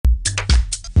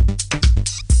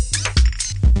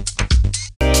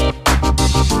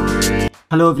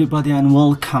Hello everybody and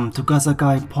welcome to Gaza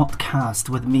Guy podcast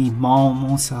with me, Mao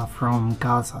Musa from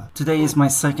Gaza. Today is my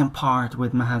second part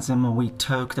with Mahazima. We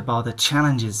talked about the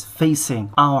challenges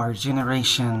facing our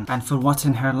generation and for what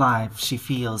in her life she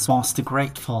feels most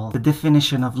grateful, the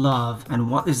definition of love,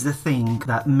 and what is the thing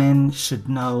that men should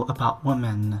know about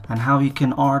women, and how you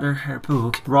can order her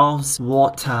book, Rose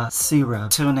Water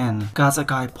Syrup. Tune in, Gaza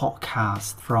Guy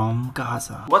podcast from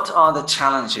Gaza. What are the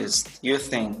challenges you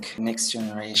think next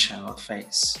generation will face?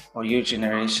 Or your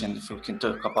generation, if we can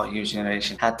talk about your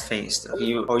generation, had faced,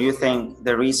 or you think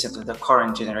the recent or the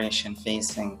current generation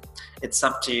facing? It's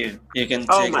up to you. You can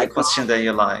take the question that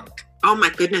you like. Oh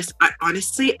my goodness. I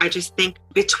just think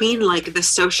between like the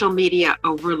social media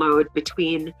overload,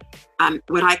 between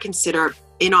what I consider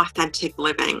inauthentic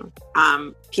living,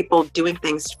 people doing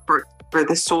things for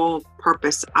the sole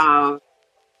purpose of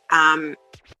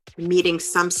meeting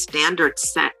some standards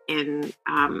set in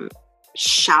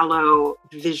shallow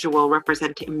visual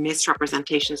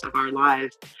misrepresentations of our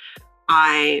lives.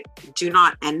 I do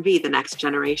not envy the next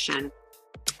generation.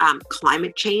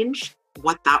 Climate change,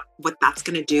 what that's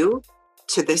going to do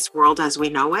to this world as we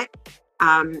know it,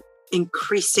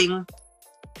 increasing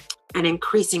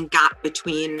gap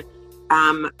between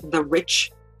the rich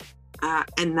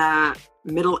and the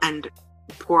middle and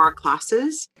poorer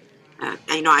classes.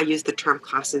 I use the term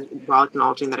classes while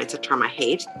acknowledging that it's a term I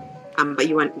hate. But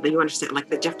you understand, like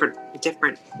the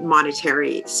different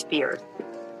monetary spheres.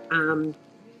 I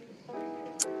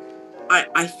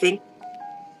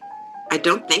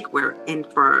don't think we're in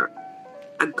for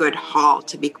a good haul,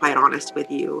 to be quite honest with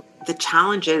you. The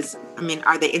challenges,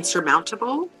 are they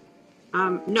insurmountable?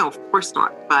 No, of course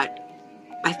not. But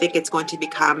I think it's going to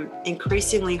become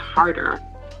increasingly harder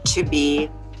to be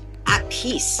at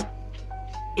peace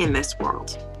in this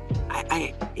world.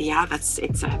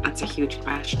 That's a huge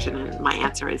question, and my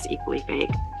answer is equally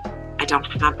vague. I don't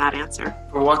have that answer.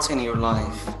 For what in your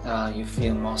life you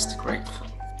feel most grateful?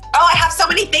 Oh, I have so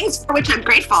many things for which I'm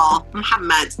grateful,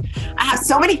 Muhammad. I have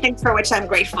so many things for which I'm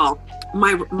grateful.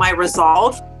 My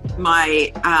resolve,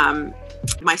 my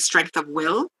strength of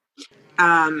will,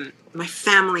 my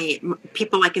family,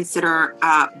 people I consider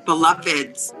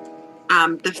beloveds,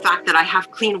 the fact that I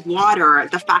have clean water,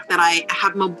 the fact that I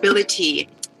have mobility,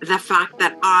 the fact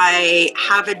that I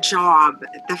have a job,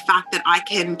 the fact that I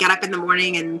can get up in the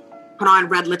morning and put on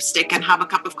red lipstick and have a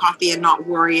cup of coffee and not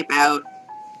worry about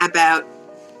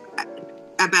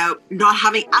not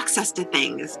having access to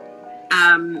things.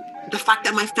 The fact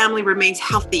that my family remains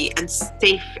healthy and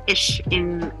safe-ish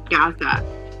in Gaza.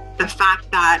 The fact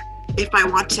that if I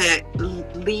want to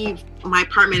leave my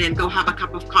apartment and go have a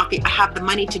cup of coffee, I have the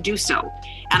money to do so,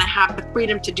 and I have the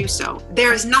freedom to do so.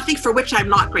 There is nothing for which I'm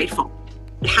not grateful.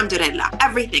 Alhamdulillah.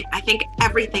 Everything. I think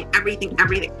everything.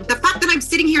 The fact that I'm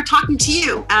sitting here talking to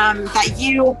you, that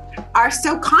you are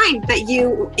so kind that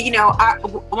you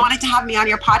wanted to have me on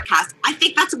your podcast. I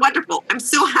think that's wonderful. I'm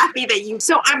so happy that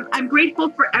so I'm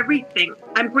grateful for everything.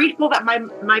 I'm grateful that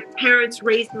my parents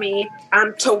raised me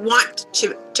to want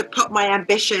to put my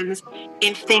ambitions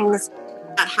in things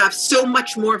that have so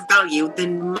much more value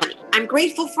than money. I'm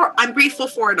grateful for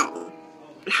it all.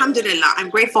 Alhamdulillah.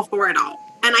 I'm grateful for it all.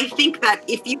 And I think that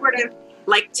if you were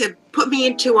to put me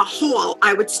into a hole,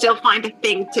 I would still find a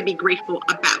thing to be grateful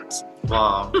about.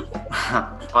 Wow,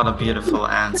 what a beautiful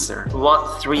answer.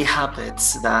 What 3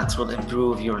 habits that will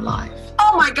improve your life?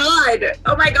 Oh my God.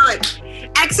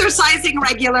 Exercising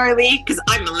regularly, because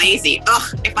I'm lazy.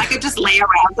 If I could just lay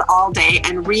around all day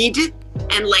and read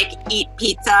and eat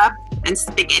pizza and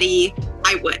spaghetti,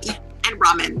 I would. And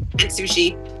ramen and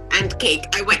sushi and cake,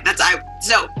 I would.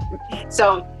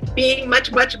 So being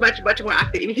much more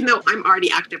active, even though I'm already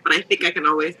active, but I think I can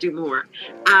always do more.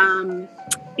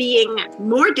 Being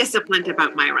more disciplined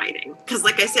about my writing. Because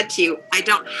like I said to you, I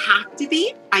don't have to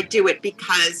be. I do it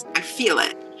because I feel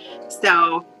it.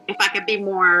 So if I could be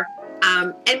more,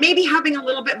 and maybe having a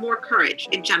little bit more courage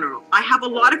in general. I have a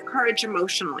lot of courage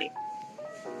emotionally.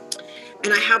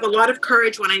 And I have a lot of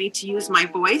courage when I need to use my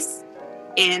voice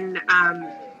in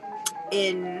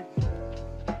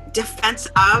defense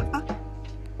of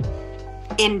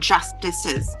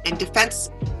injustices, in defense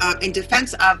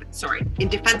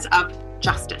of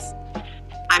justice.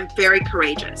 I'm very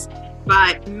courageous,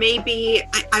 but maybe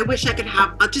I wish I could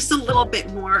have just a little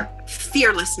bit more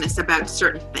fearlessness about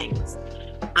certain things,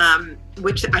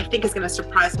 which I think is going to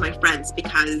surprise my friends,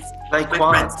 because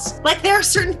there are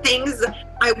certain things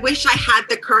I wish I had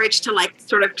the courage to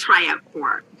sort of try out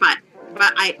for, but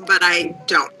I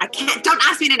don't. I can't. Don't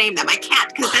ask me to name them. I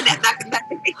can't, because then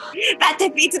that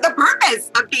defeats the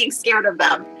purpose of being scared of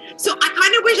them. So I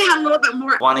kind of wish I had a little bit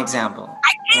more. One example.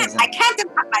 I I can't do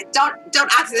that.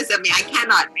 Don't ask this of me. I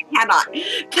cannot.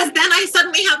 Because then I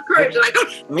suddenly have courage and I go.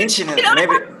 Mention it.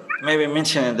 Maybe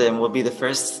mentioning them will be the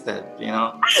first step.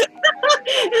 It'll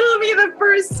be the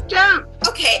first step.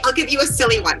 Okay, I'll give you a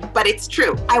silly one, but it's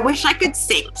true. I wish I could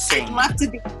sing. I'd love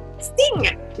to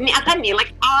sing.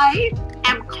 Like I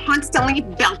am constantly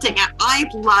belting out. I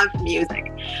love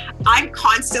music. I'm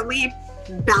constantly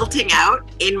belting out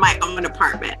in my own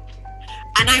apartment.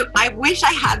 And I wish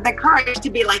I had the courage to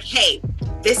be like, hey,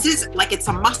 this is like, it's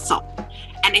a muscle.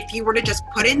 And if you were to just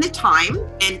put in the time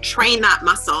and train that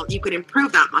muscle, you could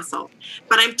improve that muscle.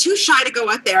 But I'm too shy to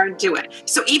go out there and do it.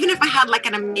 So even if I had like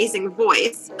an amazing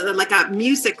voice, like a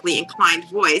musically inclined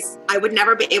voice, I would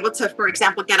never be able to, for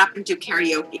example, get up and do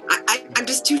karaoke. I'm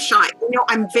just too shy.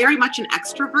 I'm very much an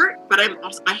extrovert, but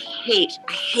I hate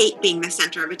being the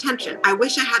center of attention. I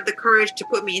wish I had the courage to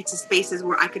put me into spaces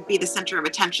where I could be the center of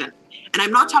attention. And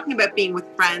I'm not talking about being with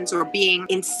friends or being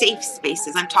in safe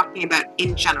spaces. I'm talking about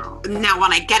in general. Now,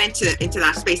 when I get into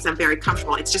that space, I'm very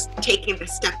comfortable. It's just taking the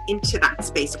step into that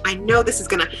space. I know this is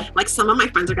going to, like, some of my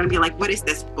friends are going to be like, what is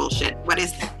this bullshit? What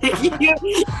is this? you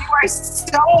are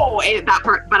so in that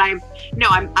part. But I'm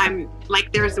like,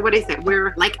 what is it?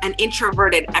 We're like an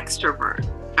introverted extrovert.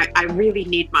 I really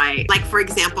need like, for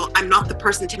example, I'm not the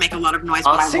person to make a lot of noise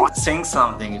when I want. Sing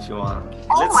something if you want.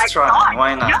 Let's try. God.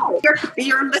 Why not? No,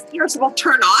 your listeners will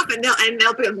turn off and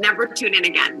they'll never tune in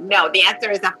again. No, the answer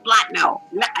is a flat no.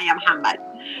 I am Hamad.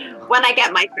 When I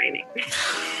get my training.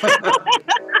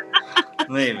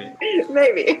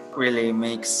 Maybe. Really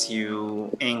makes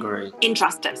you angry.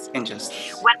 Injustice.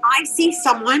 When I see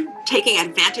someone taking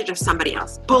advantage of somebody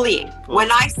else, bullying.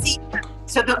 When I see...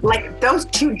 So those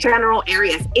two general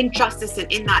areas, injustice and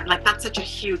in that, like, that's such a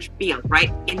huge field, right?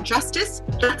 Injustice,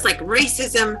 that's like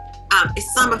racism,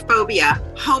 Islamophobia,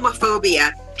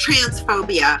 homophobia,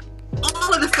 transphobia,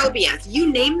 all of the phobias, you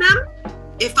name them.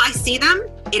 If I see them,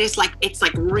 it's like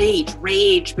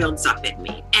rage builds up in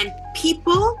me. And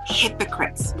people,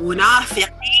 hypocrites,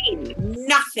 munafiqeen,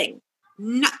 nothing.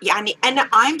 And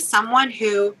I'm someone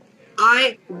who,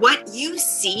 what you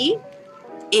see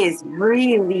is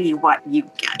really what you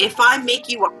get. If I make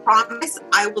you a promise,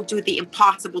 I will do the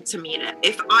impossible to meet it.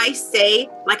 If I say,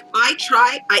 like, I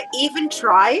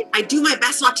do my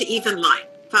best not to even lie.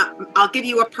 I'll give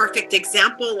you a perfect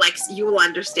example, like you will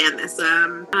understand this.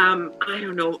 I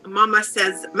don't know. Mama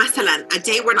says, مثلا, a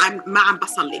day when I'm ما عم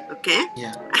بصلي, okay?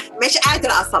 Yeah. مش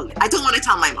قادرة أصلي. I don't want to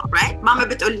tell my mom, right? Mama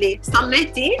بتقول لي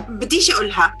صليتي بديش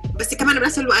أقولها بس كمان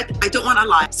بنفس الوقت I don't want to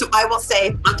lie. So I will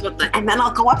say أتوضى. And then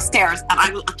I'll go upstairs and I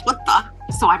will أتوضى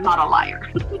so I'm not a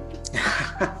liar.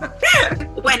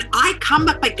 When I come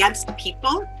up against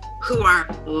people who are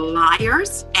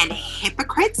liars and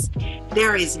hypocrites,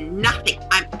 there is nothing.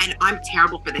 I'm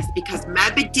terrible for this because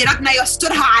I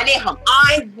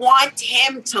want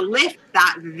him to lift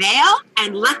that veil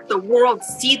and let the world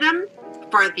see them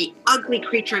for the ugly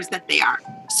creatures that they are.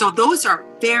 So those are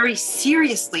very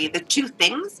seriously the two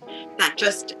things that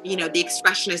just, the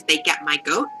expression is they get my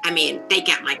goat. I mean, they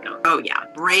get my goat. Oh yeah,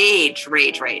 rage.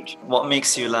 What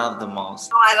makes you laugh the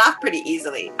most? Oh, I laugh pretty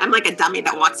easily. I'm like a dummy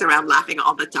that walks around laughing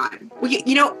all the time. Well,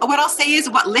 what I'll say is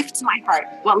what lifts my heart,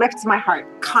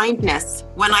 kindness.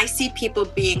 When I see people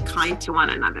being kind to one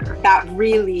another, that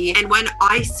really, and when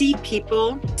I see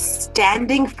people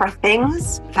standing for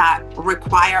things that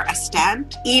require a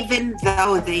stand, even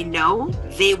though they know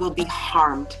they will be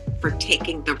harmed for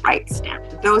taking the right stand.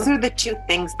 Those are the two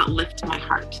things that lift my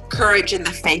heart. Courage in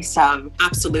the face of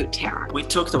absolute terror. We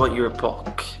talked about your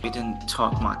book. We didn't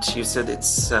talk much. You said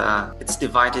it's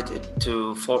divided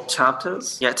into 4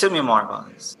 chapters. Yeah, tell me more about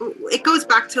this. It goes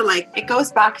back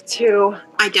to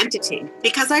identity.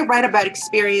 Because I write about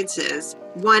experiences,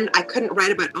 one, I couldn't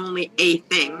write about only a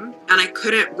thing, and I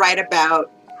couldn't write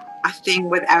about a thing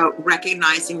without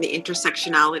recognizing the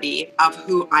intersectionality of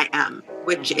who I am,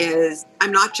 which is,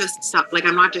 I'm not just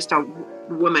a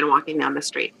woman walking down the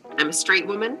street. I'm a straight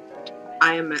woman.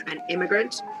 I am an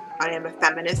immigrant. I am a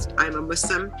feminist. I'm a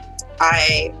Muslim.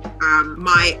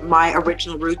 My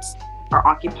original roots are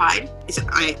occupied.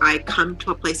 I come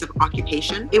to a place of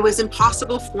occupation. It was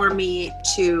impossible for me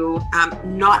to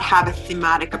not have a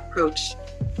thematic approach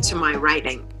to my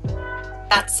writing.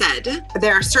 That said,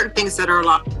 there are certain things that are a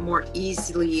lot more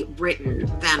easily written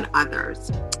than others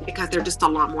because they're just a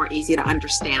lot more easy to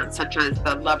understand, such as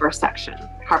the lover section.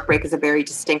 Heartbreak is a very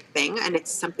distinct thing, and it's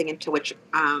something into which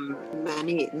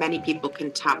many people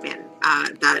can tap in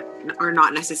that are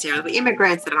not necessarily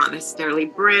immigrants, that are not necessarily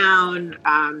brown.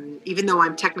 Even though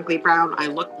I'm technically brown, I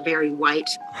look very white.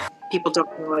 People don't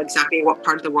know exactly what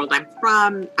part of the world I'm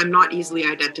from. I'm not easily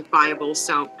identifiable.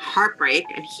 So heartbreak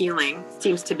and healing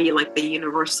seems to be like the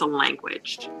universal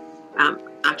language.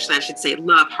 Actually, I should say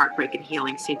love, heartbreak, and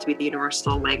healing seem to be the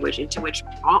universal language into which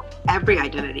every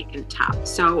identity can tap.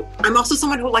 So I'm also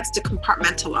someone who likes to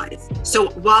compartmentalize. So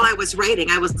while I was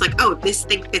writing, I was like, oh, this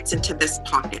thing fits into this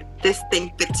pocket. This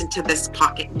thing fits into this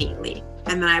pocket neatly.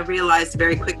 And then I realized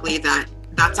very quickly that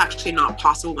that's actually not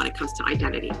possible when it comes to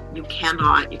identity. You can't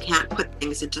put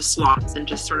things into slots and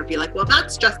just sort of be like, well,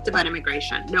 that's just about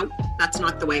immigration. Nope, that's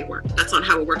not the way it works. That's not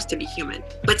how it works to be human.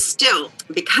 But still,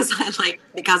 because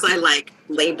I like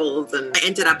labels, and I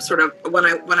ended up sort of, when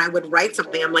I would write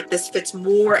something, I'm like, this fits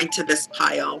more into this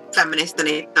pile feminist than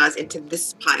it does into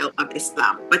this pile of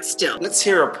Islam. But still. Let's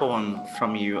hear a poem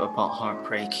from you about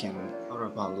heartbreaking or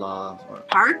about love. Or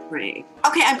heartbreak.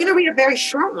 Okay, I'm going to read a very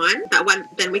short one. That one,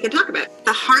 then we can talk about it.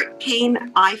 The heart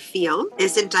pain I feel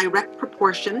is in direct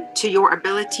proportion to your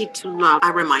ability to love,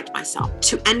 I remind myself.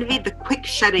 To envy the quick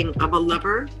shedding of a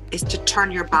lover is to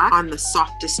turn your back on the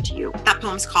softest you. That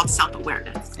poem's called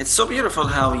Self-Awareness. It's so beautiful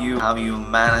how you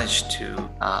manage to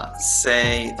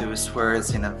say those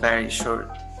words in a very short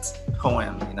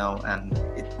poem, and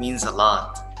it means a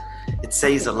lot. It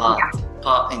says a lot.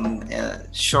 Yeah. In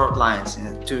short lines,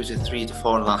 in 2 to 3 to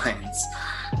 4 lines.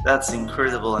 That's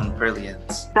incredible and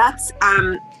brilliant. That's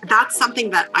something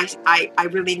that I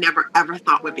really never ever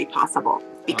thought would be possible,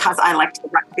 because I like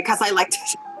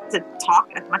to talk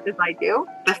as much as I do.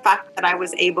 The fact that I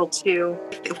was able to,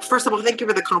 first of all, thank you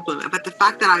for the compliment, but the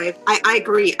fact that I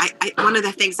agree. One of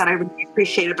the things that I really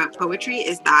appreciate about poetry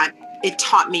is that it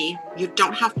taught me you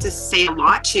don't have to say a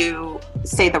lot to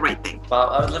say the right thing.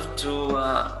 Well, I would love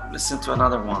to listen to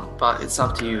another one, but it's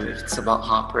up to you. If it's about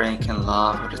heartbreak and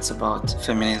love, or it's about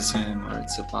feminism, or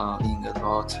it's about being a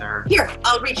daughter. Here,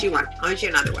 I'll read you one. I'll read you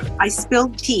another one. I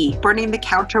spilled tea, burning the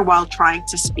counter while trying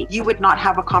to speak. You would not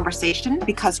have a conversation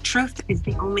because truth is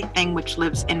the only thing which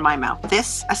lives in my mouth.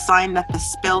 This, a sign that the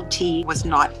spilled tea was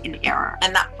not in error.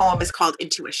 And that poem is called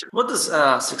Intuition. What does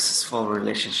a successful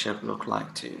relationship look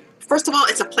like to you? First of all,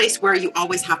 it's a place where you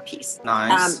always have peace.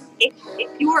 Nice. If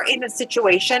you are in a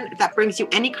situation that brings you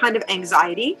any kind of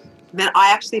anxiety, then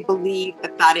I actually believe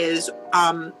that is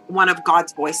one of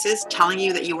God's voices telling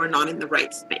you that you are not in the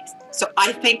right space. So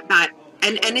I think that,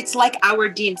 and it's like our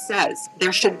Dean says,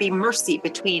 there should be mercy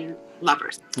between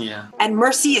lovers. Yeah. And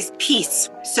mercy is peace.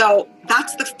 So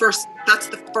that's the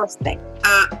first thing.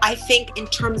 I think in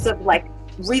terms of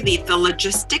really the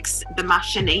logistics, the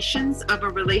machinations of a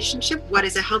relationship, what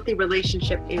is a healthy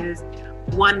relationship is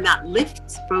one that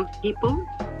lifts both people,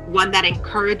 one that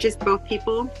encourages both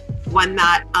people, one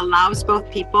that allows both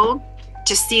people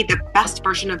to see the best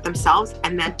version of themselves,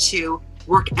 and then to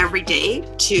work every day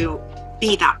to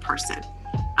be that person.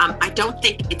 I don't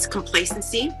think it's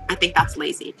complacency. I think that's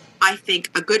lazy. I think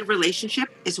a good relationship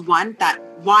is one that,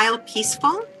 while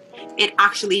peaceful, it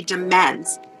actually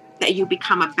demands that you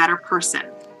become a better person.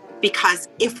 Because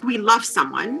if we love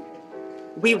someone,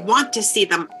 we want to see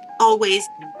them always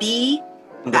be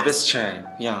the best chain.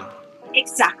 Yeah.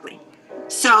 Exactly.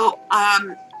 So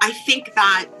I think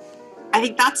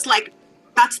that's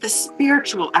the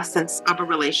spiritual essence of a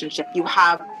relationship. You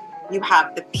have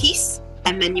the peace,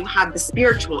 and then you have the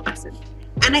spiritual essence.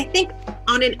 And I think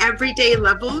on an everyday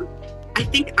level, I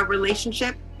think a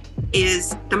relationship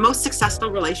is the most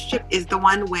successful relationship is the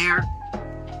one where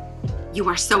you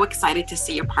are so excited to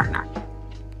see your partner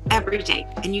every day,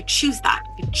 and you choose that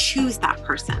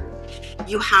person.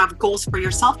 You have goals for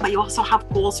yourself, but you also have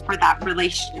goals for that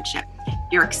relationship.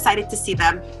 You're excited to see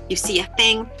them. You see a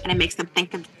thing and it makes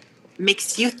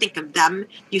you think of them.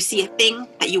 You see a thing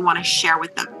that you want to share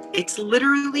with them. It's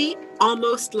literally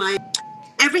almost like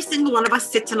every single one of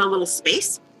us sits in a little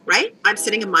space, right? I'm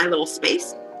sitting in my little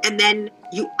space, and then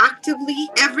you actively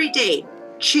every day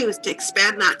choose to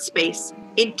expand that space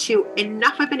into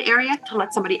enough of an area to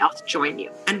let somebody else join you,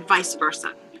 and vice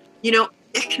versa.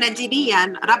 إحنا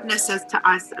دينيا, Rabbna says to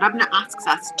us, Rabbna asks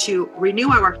us to renew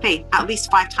our faith at least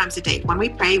 5 times a day. When we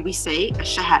pray, we say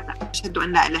الشهادة أشهد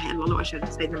أن لا إله إلا الله وأشهد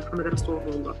أن سيدنا محمد رسول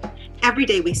الله. Every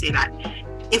day we say that.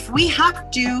 If we have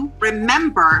to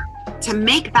remember to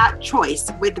make that choice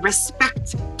with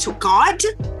respect to God,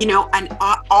 an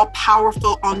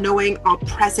all-powerful, all-knowing,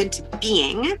 all-present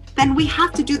being, then we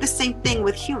have to do the same thing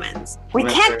with humans. We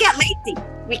can't get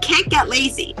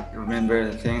lazy. Remember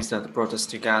the things that brought us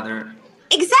together.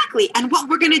 Exactly. And what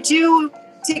we're going to do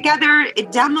together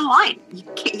down the line. You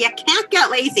can't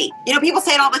get lazy. People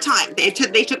say it all the time. They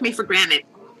took me for granted.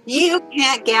 You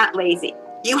can't get lazy.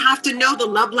 You have to know the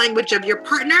love language of your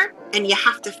partner, and you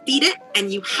have to feed it,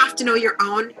 and you have to know your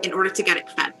own in order to get it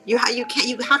fed. You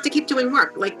have to keep doing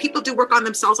work. Like, people do work on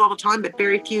themselves all the time, but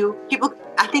very few people.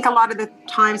 I think a lot of the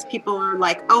times people are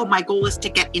like, oh, my goal is to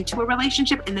get into a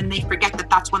relationship, and then they forget that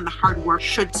that's when the hard work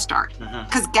should start.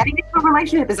 Because getting into a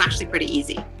relationship is actually pretty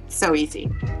easy. So easy.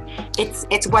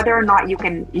 It's whether or not you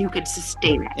could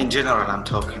sustain it. In general, I'm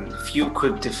talking, if you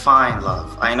could define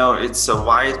love. I know it's a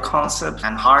wide concept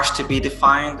and harsh to be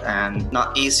defined and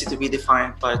not easy to be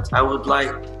defined, but I would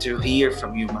like to hear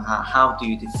from you, Maha. How do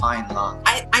you define love?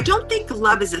 I don't think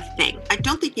love is a thing. I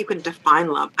don't think you can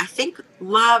define love.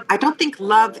 I don't think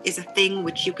love is a thing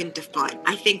which you can define.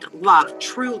 I think love,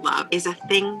 true love, is a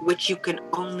thing which you can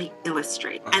only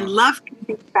illustrate. And love can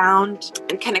be found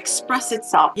and can express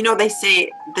itself. You know, they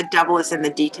say the devil is in the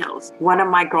details. One of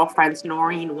my girlfriends,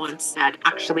 Noreen, once said,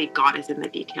 actually, God is in the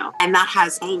detail. And that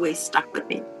has always stuck with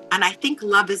me. And I think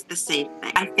love is the same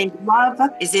thing. I think love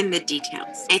is in the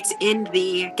details. It's in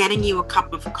the getting you a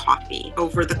cup of coffee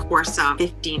over the course of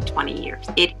 15, 20 years.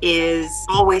 It is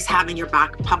always having your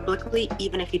back publicly,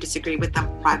 even if you disagree with them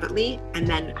privately, and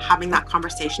then having that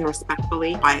conversation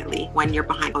respectfully, quietly, when you're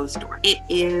behind closed doors. It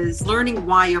is learning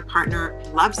why your partner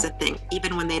loves a thing,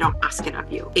 even when they don't ask it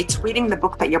of you. It's reading the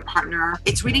book that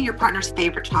it's reading your partner's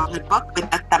favorite childhood book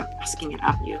without them asking it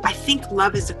of you. I think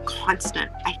love is a constant.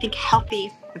 I think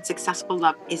healthy and successful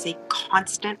love is a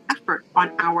constant effort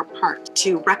on our part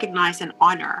to recognize and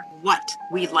honor what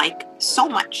we like so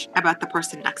much about the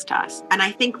person next to us. And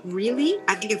I think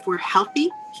if we're healthy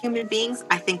human beings,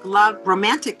 I think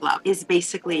romantic love is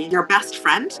basically your best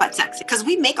friend, but sexy. Because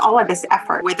we make all of this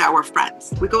effort with our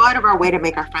friends. We go out of our way to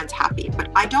make our friends happy. But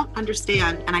I don't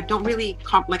understand, and I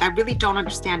really don't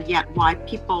understand yet why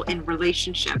people in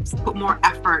relationships put more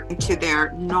effort into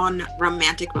their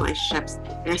non-romantic relationships.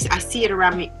 I see it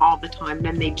around me all the time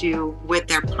than they do with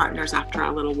their partners after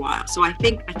a little while. So I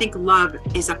think love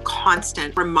is a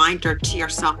constant reminder to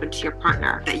yourself and to your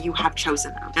partner that you have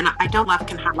chosen them. And I don't love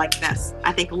can have like this.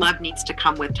 I think love needs to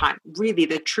come with time. Really,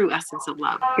 the true essence of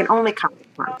love can only come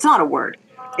with time. It's not a word.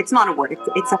 It's not a word.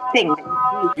 It's a thing.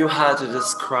 You had to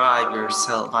describe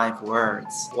yourself 5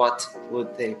 words. What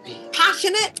would they be?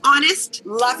 Passionate, honest,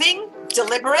 loving,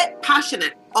 deliberate.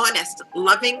 Passionate, honest,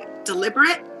 loving,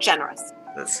 deliberate, generous.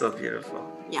 That's so beautiful.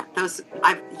 Yeah,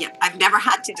 I've never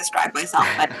had to describe myself,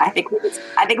 but I think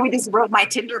we just wrote my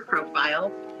Tinder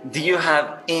profile. Do you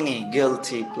have any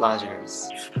guilty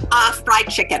pleasures? Fried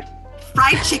chicken.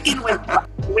 Fried chicken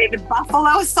with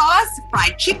buffalo sauce,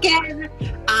 fried chicken.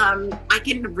 I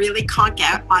can really conk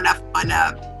out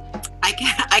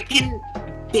I can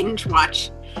binge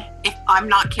watch. If I'm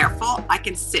not careful, I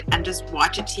can sit and just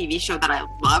watch a TV show that I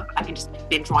love. I can just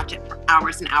binge watch it for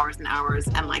hours and hours and hours.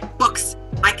 And like books,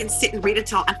 I can sit and read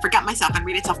it and forget myself and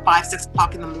read it till 5, 6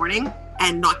 o'clock in the morning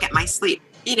and not get my sleep.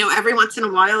 You know, every once in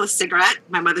a while, a cigarette.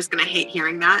 My mother's going to hate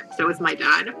hearing that. So is my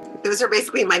dad. Those are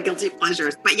basically my guilty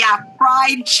pleasures. But yeah,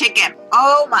 fried chicken.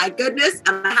 Oh my goodness.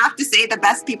 And I have to say the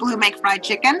best people who make fried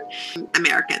chicken,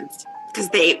 Americans, because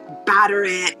they batter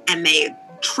it and they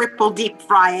triple deep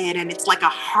fry it, and it's like a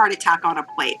heart attack on a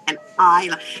plate. And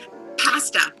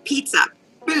pasta, pizza,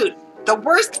 food, the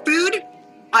worst food,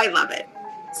 I love it.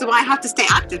 So I have to stay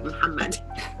active, Muhammad.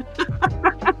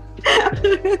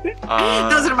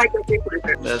 Those are my guilty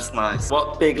pleasures. That's nice.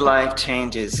 What big life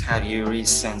changes have you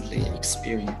recently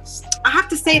experienced? I have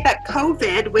to say that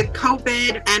with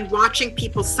COVID and watching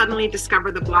people suddenly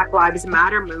discover the Black Lives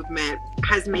Matter movement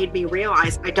has made me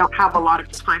realize I don't have a lot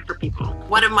of time for people.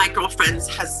 One of my girlfriends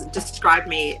has described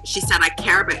me, she said, I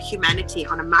care about humanity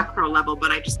on a macro level,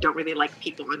 but I just don't really like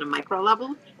people on a micro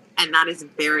level. And that is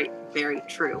very, very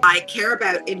true. I care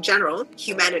about, in general,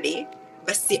 humanity,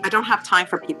 but see, I don't have time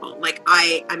for people. Like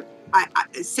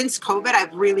since COVID,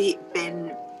 I've really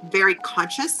been very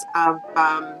conscious of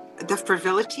the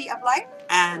frivolity of life,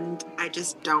 and I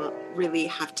just don't really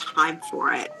have time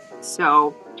for it.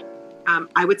 So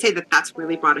I would say that that's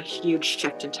really brought a huge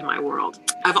shift into my world.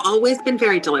 I've always been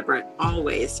very deliberate,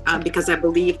 always, because I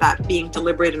believe that being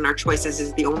deliberate in our choices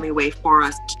is the only way for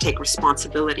us to take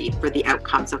responsibility for the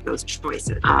outcomes of those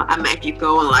choices. If you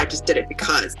go, well, I just did it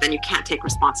because, then you can't take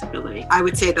responsibility. I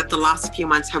would say that the last few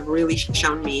months have really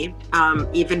shown me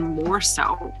even more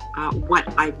so what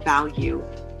I value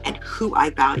and who I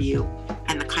value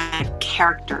and the kind of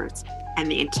characters and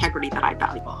the integrity that I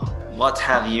value. What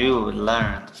have you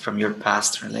learned from your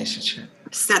past relationship?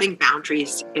 Setting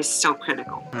boundaries is so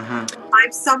critical. Mm-hmm.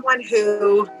 I'm someone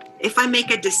who, if I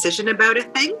make a decision about a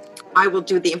thing, I will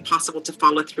do the impossible to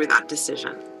follow through that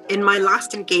decision. In my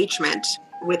last engagement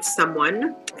with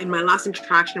someone, in my last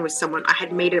interaction with someone, I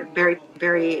had made it very,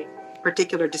 very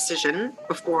particular decision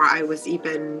before I was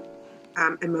even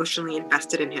emotionally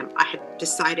invested in him. I had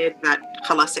decided that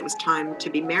khalas, it was time to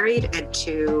be married and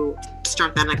to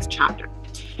start that next chapter.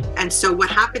 And so what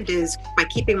happened is, by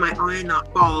keeping my eye on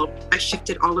that ball, I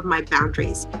shifted all of my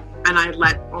boundaries, and I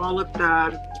let all of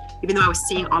even though I was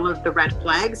seeing all of the red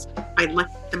flags, I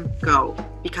let them go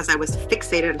because I was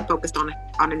fixated and focused on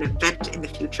an event in the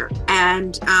future.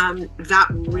 And that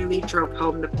really drove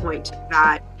home the point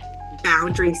that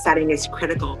boundary setting is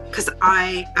critical, because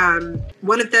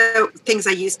one of the things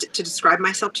I used to describe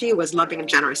myself to you was loving and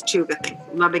generous. Two of the things,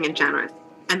 loving and generous.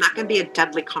 And that can be a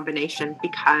deadly combination,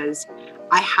 because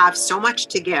I have so much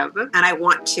to give and I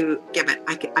want to give it.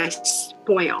 I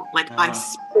spoil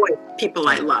people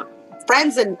I love,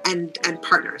 friends and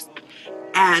partners.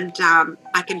 And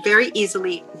I can very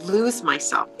easily lose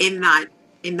myself in that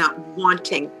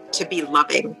wanting to be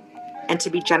loving and to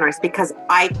be generous, because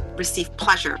I receive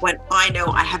pleasure when I know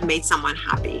I have made someone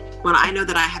happy. When I know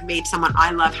that I have made someone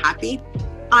I love happy,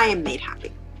 I am made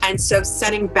happy. And so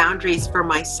setting boundaries for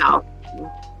myself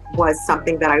was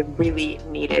something that I really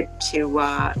needed to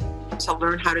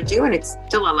learn how to do, and it's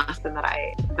still a lesson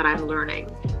that I'm learning.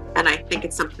 And I think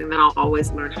it's something that I'll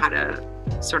always learn how to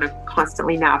sort of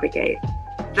constantly navigate.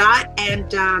 That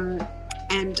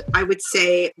and I would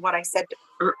say what I said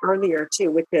earlier too,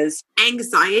 which is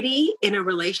anxiety in a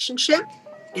relationship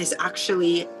is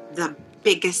actually the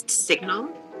biggest signal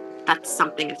that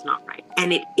something is not right.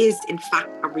 And it is in fact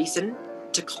a reason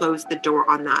to close the door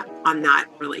on that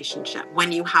relationship.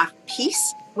 When you have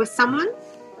peace with someone,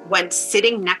 when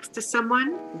sitting next to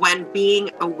someone, when being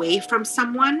away from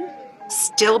someone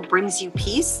still brings you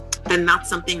peace, then that's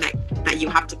something that you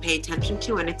have to pay attention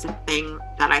to. And it's a thing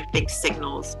that I think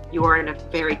signals you are in a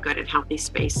very good and healthy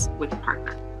space with a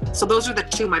partner. So those are the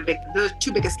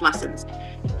two biggest lessons: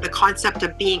 the concept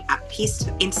of being at peace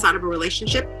inside of a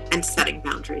relationship and setting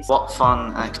boundaries. What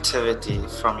fun activity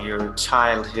from your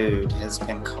childhood has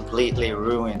been completely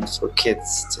ruined for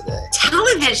kids today?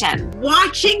 Television.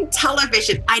 Watching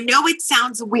television. I know it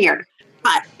sounds weird,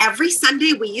 but every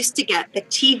Sunday we used to get the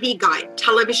TV guide,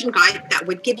 television guide, that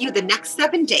would give you the next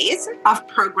 7 days of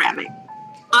programming.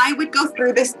 I would go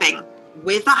through this thing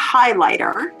with a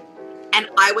highlighter, and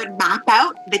I would map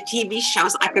out the TV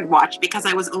shows I could watch, because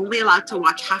I was only allowed to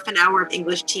watch half an hour of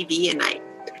English TV a night.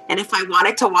 And if I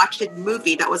wanted to watch a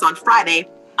movie that was on Friday,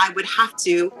 I would have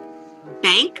to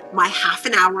bank my half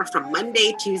an hour from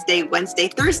Monday, Tuesday, Wednesday,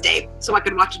 Thursday, so I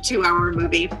could watch a 2-hour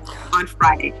movie on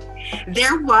Friday.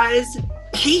 There was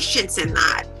patience in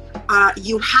that.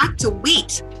 You had to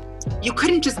wait. You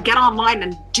couldn't just get online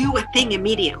and do a thing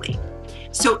immediately.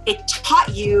 So it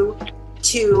taught you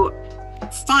to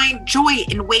find joy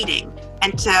in waiting,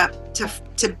 and to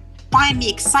find the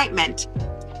excitement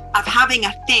of having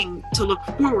a thing to look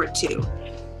forward to.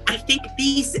 I think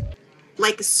these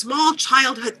like small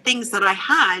childhood things that I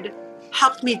had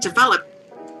helped me develop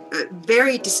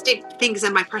very distinct things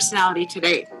in my personality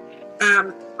today.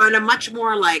 On a much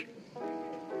more like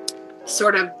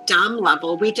sort of dumb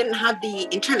level, we didn't have the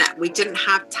internet, we didn't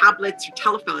have tablets or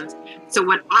telephones. So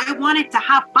when I wanted to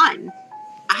have fun,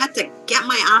 I had to get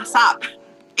my ass up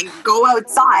and go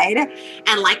outside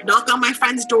and like knock on my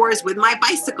friends' doors with my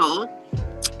bicycle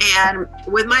and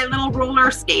with my little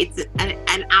roller skates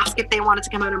and ask if they wanted to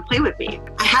come out and play with me.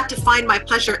 I had to find my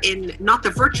pleasure in not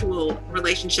the virtual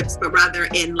relationships, but rather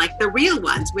in like the real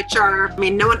ones, which are, I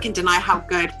mean, no one can deny how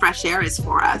good fresh air is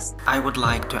for us. I would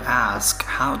like to ask,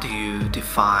 how do you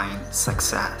define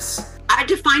success? I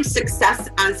define success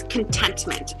as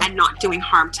contentment and not doing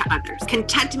harm to others.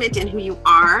 Contentment in who you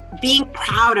are, being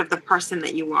proud of the person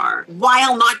that you are,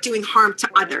 while not doing harm to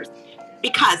others.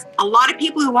 Because a lot of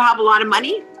people who have a lot of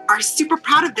money are super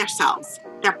proud of themselves.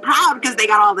 They're proud because they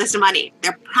got all this money.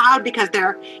 They're proud because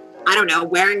they're, I don't know,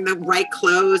 wearing the right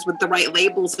clothes with the right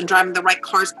labels and driving the right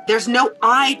cars. There's no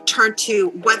eye turned to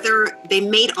whether they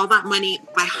made all that money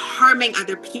by harming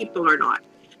other people or not.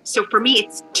 So for me,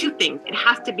 it's two things. It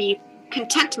has to be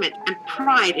contentment and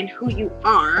pride in who you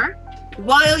are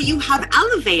while you have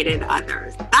elevated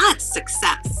others. That's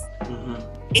success. Mm-hmm.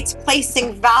 It's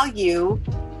placing value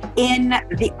in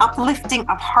the uplifting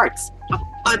of hearts of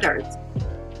others,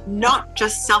 not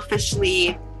just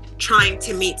selfishly trying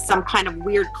to meet some kind of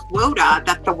weird quota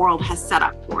that the world has set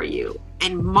up for you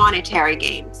and monetary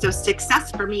gain. So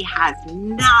success for me has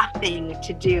nothing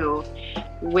to do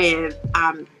with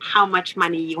how much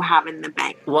money you have in the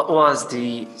bank. What was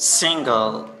the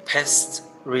single best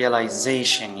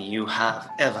realization you have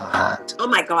ever had? Oh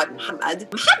my God, Muhammad.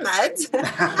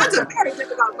 That's a very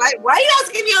difficult question. Why are you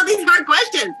asking me all these hard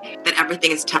questions? That everything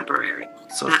is temporary.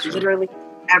 So that true. Literally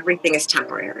everything is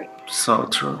temporary. So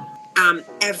true.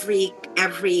 every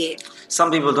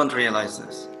Some people don't realize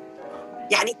this.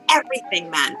 yani everything,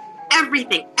 man.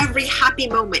 Everything, every happy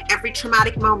moment, every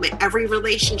traumatic moment, every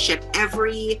relationship,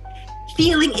 every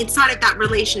feeling inside of that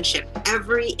relationship,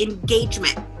 every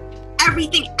engagement,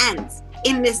 everything ends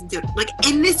in this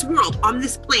world, on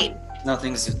this plane.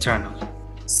 Nothing's eternal.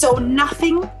 So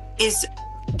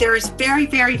there is very,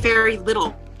 very, very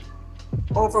little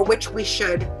over which we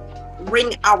should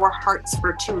wring our hearts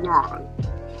for too long,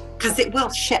 because it will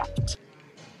shift.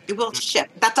 It will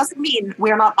shift. That doesn't mean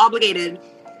we're not obligated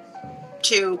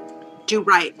to do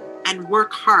right and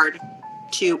work hard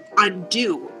to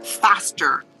undo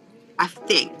faster a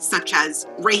thing such as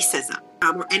racism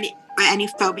or any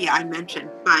phobia I mentioned,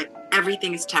 but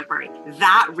everything is temporary.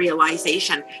 That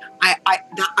realization, I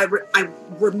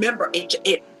remember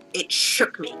it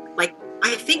shook me. Like,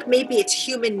 I think maybe it's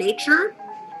human nature.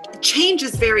 Change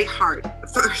is very hard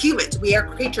for humans. We are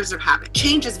creatures of habit.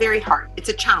 Change is very hard. It's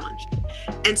a challenge.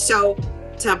 And so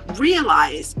to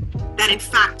realize that in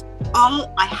fact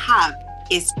all I have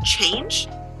is change,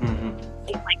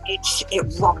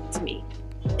 it rocked me.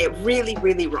 It really,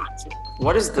 really rocked me.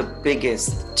 What is the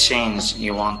biggest change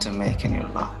you want to make in your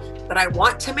life? That I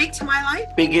want to make to my life?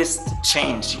 Biggest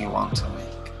change you want to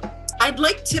make? I'd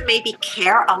like to maybe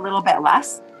care a little bit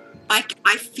less. I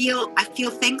feel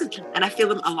things, and I feel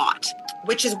them a lot,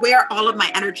 which is where all of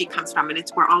my energy comes from, and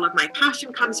it's where all of my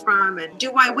passion comes from. And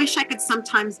do I wish I could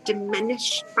sometimes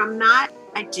diminish from that?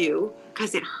 I do,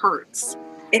 because it hurts.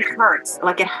 It hurts.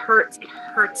 Like, it hurts.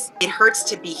 It hurts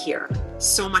to be here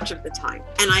so much of the time.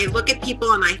 And I look at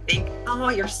people and I think, oh,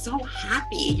 you're so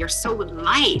happy. You're so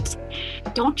light.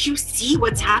 Don't you see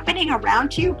what's happening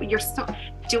around you? But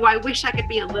do I wish I could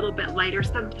be a little bit lighter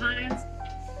sometimes?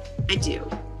 I do.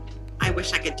 I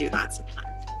wish I could do that sometimes.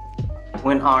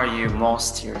 When are you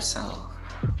most yourself?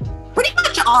 Pretty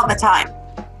much all the time.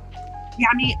 Yeah,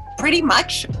 I mean, pretty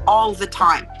much all the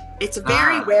time. It's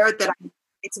very rare that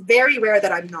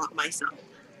I'm not myself.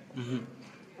 Mm-hmm.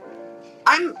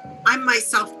 I'm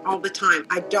myself all the time.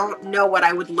 I don't know what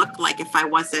I would look like if I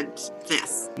wasn't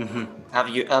this. Mm-hmm. Have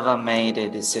you ever made a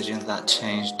decision that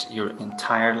changed your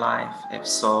entire life? If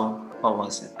so, what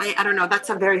was it? I don't know. That's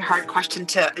a very hard question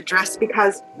to address,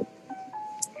 because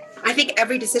I think I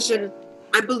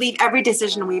believe every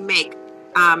decision we make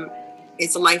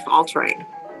is life altering.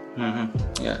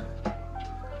 Mm-hmm. Yeah.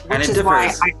 Which and it is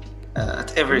differs. Why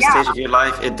at every stage of your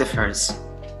life, it differs.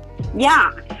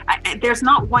 Yeah. There's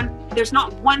not one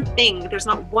thing. There's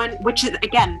not one, which is,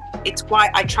 again, it's why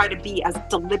I try to be as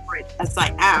deliberate as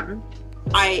I am.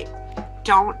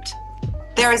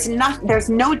 There's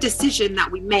no decision that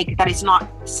we make that is not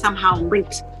somehow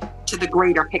linked to the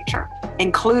greater picture,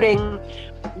 including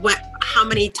how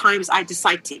many times I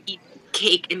decide to eat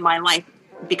cake in my life,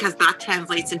 because that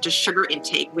translates into sugar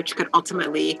intake, which could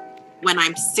ultimately, when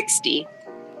I'm 60,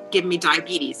 give me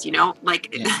diabetes, like,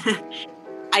 yeah.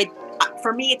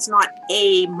 For me, it's not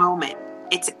a moment.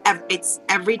 It's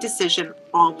every decision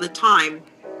all the time.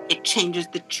 It changes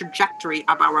the trajectory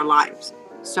of our lives.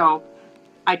 So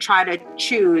I try to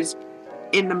choose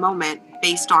in the moment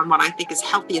based on what I think is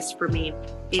healthiest for me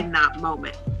in that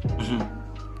moment. Mm-hmm.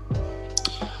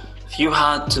 If you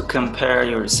had to compare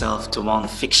yourself to one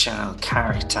fictional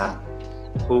character,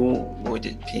 who would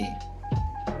it be?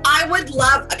 I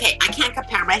can't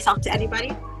compare myself to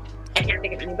anybody. I can't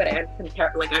think of anybody I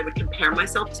would compare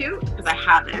myself to, because I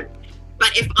haven't.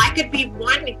 But if I could be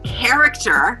one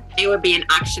character, it would be an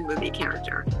action movie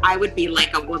character. I would be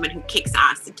like a woman who kicks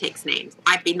ass and takes names.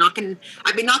 I'd be knocking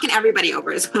everybody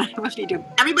over is what I would be doing.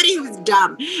 Everybody who's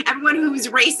dumb, everyone who's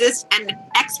racist and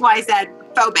XYZ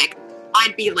phobic,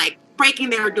 I'd be like breaking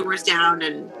their doors down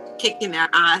and kicking their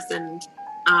ass and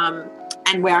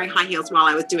wearing high heels while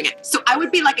I was doing it. So I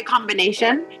would be like a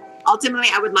combination. Ultimately,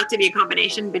 I would love to be a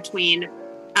combination between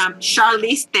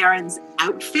Charlize Theron's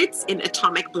outfits in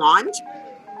Atomic Blonde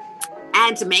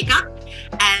and makeup,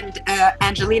 and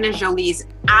Angelina Jolie's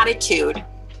attitude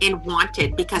in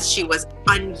Wanted, because she was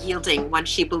unyielding when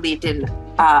she believed in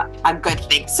a good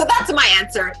thing. So that's my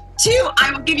answer. 2, I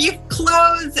will give you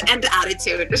clothes and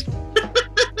attitude.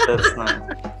 That's nice.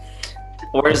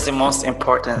 What is the most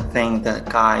important thing that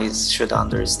guys should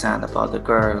understand about the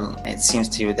girl? It seems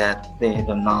to you that they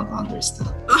do not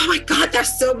understand. Oh my God,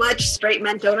 there's so much straight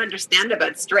men don't understand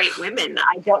about straight women.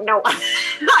 I don't know.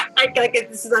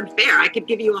 This is unfair. I could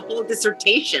give you a whole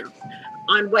dissertation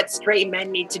on what straight men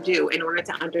need to do in order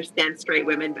to understand straight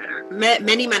women better.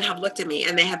 Many men have looked at me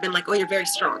and they have been like, oh, you're very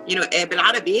strong.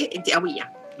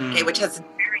 Okay, which has a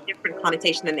very different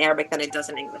connotation in Arabic than it does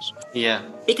in English. Yeah.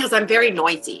 Because I'm very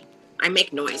noisy. I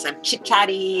make noise. I'm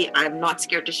chit-chatty. I'm not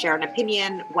scared to share an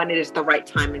opinion when it is the right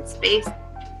time and space.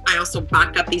 I also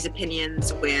back up these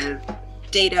opinions with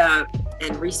data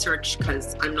and research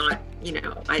because I'm not,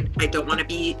 I don't want to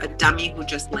be a dummy who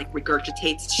just like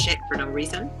regurgitates shit for no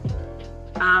reason.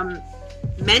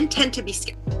 Men tend to be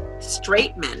scared.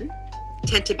 Straight men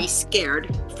tend to be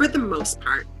scared, for the most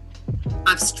part,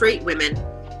 of straight women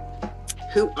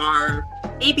who are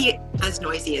maybe as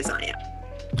noisy as I am.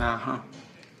 Uh-huh.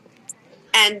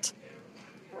 And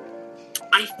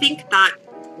I think that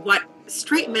what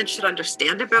straight men should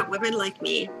understand about women like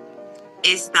me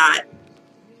is that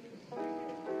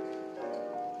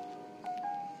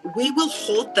we will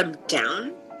hold them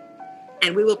down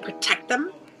and we will protect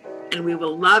them and we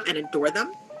will love and adore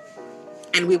them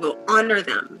and we will honor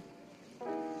them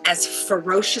as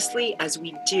ferociously as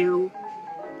we do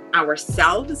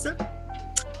ourselves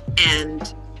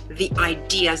and the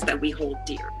ideas that we hold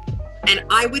dear. And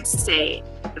I would say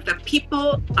the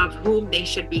people of whom they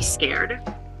should be scared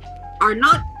are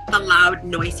not the loud,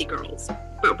 noisy girls,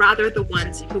 but rather the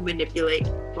ones who manipulate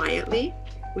quietly.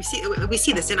 We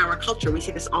see this in our culture. We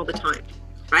see this all the time,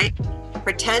 right?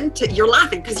 You're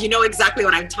laughing because you know exactly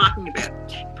what I'm talking about.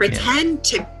 Pretend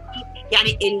to,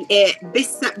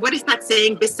 what is that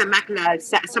saying?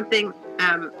 Something.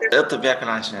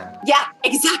 Yeah,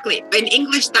 exactly. In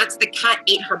English, that's the cat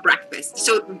ate her breakfast.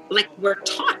 So like we're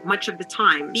taught much of the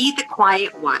time, be the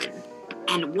quiet one.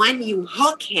 And when you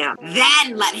hook him,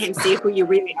 then let him see who you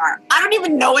really are. I don't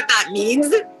even know what that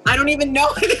means. I don't even know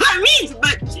what that means,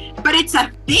 but it's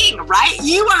a thing, right?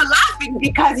 You are laughing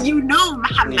because you know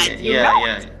Muhammad.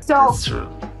 Yeah. So that's true.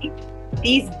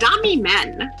 These dummy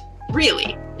men,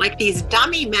 really, like these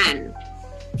dummy men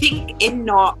think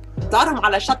إنه دارهم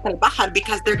على شط البحر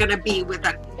because they're going to be with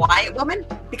a quiet woman.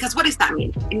 Because what does that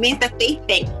mean? It means that they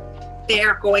think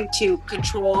they're going to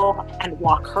control and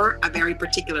walk her a very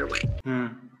particular way.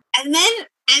 And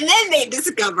then they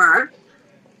discover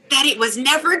that it was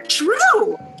never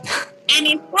true. And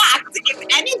in fact, if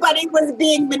anybody was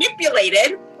being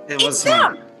manipulated, it's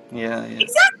them. Yeah.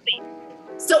 Exactly.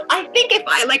 So I think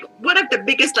one of the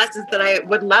biggest lessons that I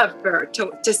would love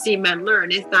to see men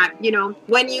learn is that,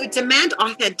 when you demand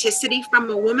authenticity from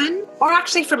a woman or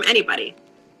actually from anybody,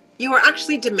 you are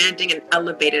actually demanding an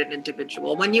elevated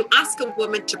individual. When you ask a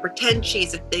woman to pretend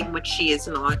she's a thing which she is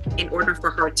not in order for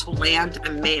her to land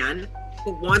a man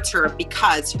who wants her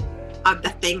because of the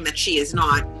thing that she is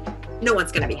not, no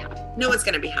one's going to be happy. No one's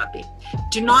going to be happy.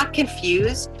 Do not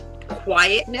confuse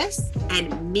quietness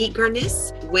and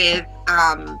meagerness with,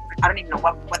 I don't even know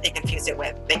what they confuse it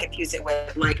with. They confuse it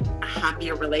with like a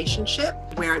happier relationship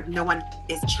where no one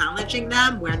is challenging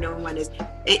them, where no one is,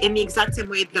 in the exact same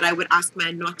way that I would ask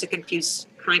men not to confuse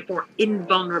strength or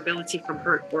invulnerability from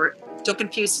hurt, or don't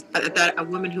confuse that a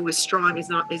woman who is strong is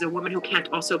a woman who can't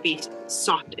also be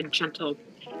soft and gentle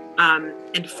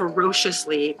and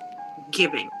ferociously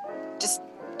giving. Just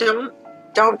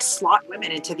don't slot women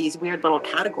into these weird little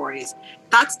categories.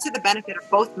 That's to the benefit of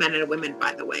both men and women,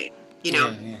 by the way.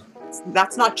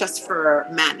 That's not just for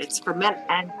men, it's for men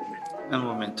and women. And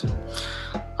women too.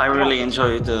 I really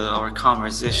enjoyed our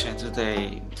conversation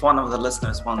today. One of the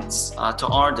listeners wants to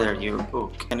order your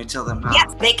book. Can you tell them how?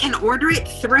 Yes, they can order it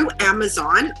through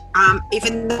Amazon.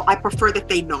 Even though I prefer that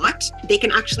they not, they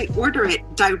can actually order it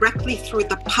directly through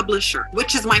the publisher,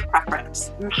 which is my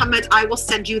preference. Muhammad, I will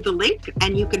send you the link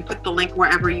and you can put the link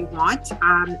wherever you want.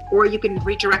 Or you can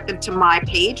redirect them to my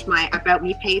page, my About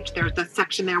Me page. There's a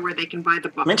section there where they can buy the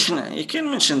book. You can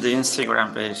mention the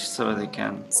Instagram page so they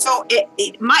can. So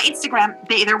my Instagram,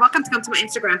 they're welcome to come to my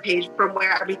Instagram page from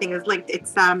where everything is linked.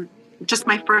 It's just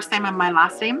my first name and my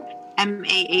last name,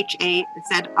 MAHAZIMMO.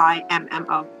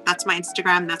 That's my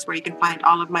Instagram. That's where you can find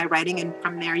all of my writing. And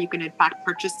from there, you can in fact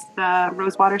purchase the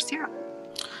Rosewater Serum.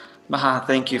 Maha,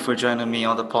 thank you for joining me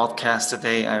on the podcast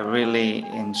today. I really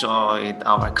enjoyed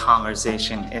our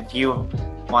conversation. If you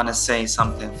want to say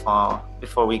something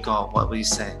before we go, what will you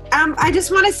say? I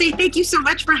just want to say thank you so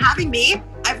much for having me.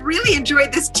 I've really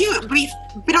enjoyed this too. We've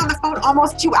been on the phone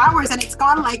almost 2 hours and it's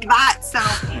gone like that. So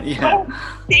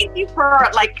thank you for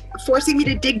forcing me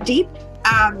to dig deep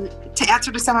to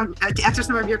answer some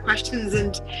of your questions.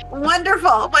 And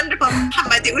wonderful,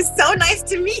 Muhammad. It was so nice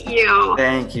to meet you.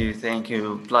 Thank you.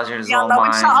 Pleasure is all mine.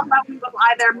 Inshallah, we will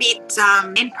either meet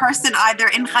in person, either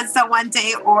in Gaza one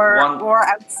day or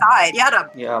outside. Ya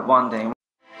Rab. Yeah, one day.